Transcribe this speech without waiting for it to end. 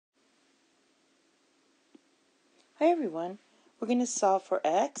Hi everyone, we're going to solve for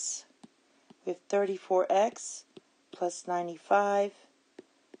x. We have 34x plus 95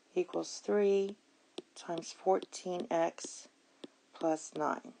 equals 3 times 14x plus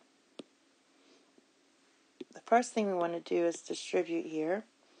 9. The first thing we want to do is distribute here.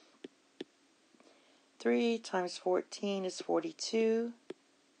 3 times 14 is 42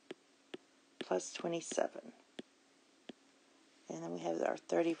 plus 27. And then we have our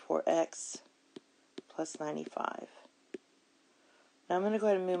 34x plus 95. Now I'm going to go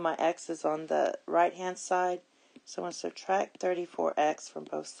ahead and move my x's on the right hand side. So I'm going to subtract 34x from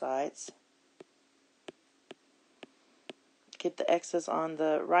both sides. Get the x's on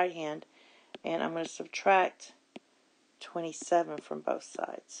the right hand, and I'm going to subtract 27 from both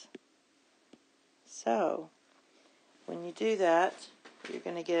sides. So when you do that, you're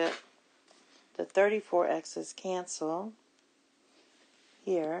going to get the 34x's cancel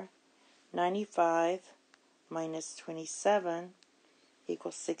here. 95 minus 27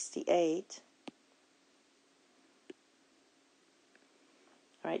 equals 68.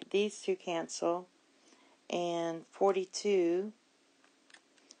 Alright, these two cancel, and 42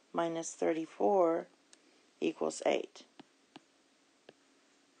 minus 34 equals 8.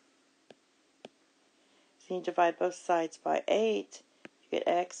 So you divide both sides by 8, you get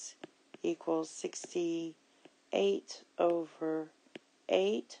x equals 68 over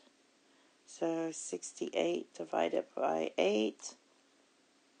 8. So 68 divided by 8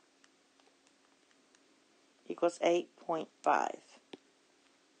 equals 8.5.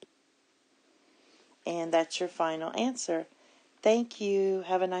 And that's your final answer. Thank you.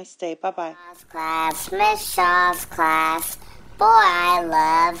 Have a nice day. Bye-bye. Class, Miss Shaw's class. Boy, I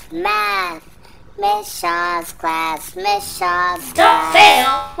love math. Miss Shaw's class, Miss Shaw's class. Don't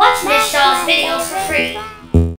fail. Watch Miss Shaw's videos for free.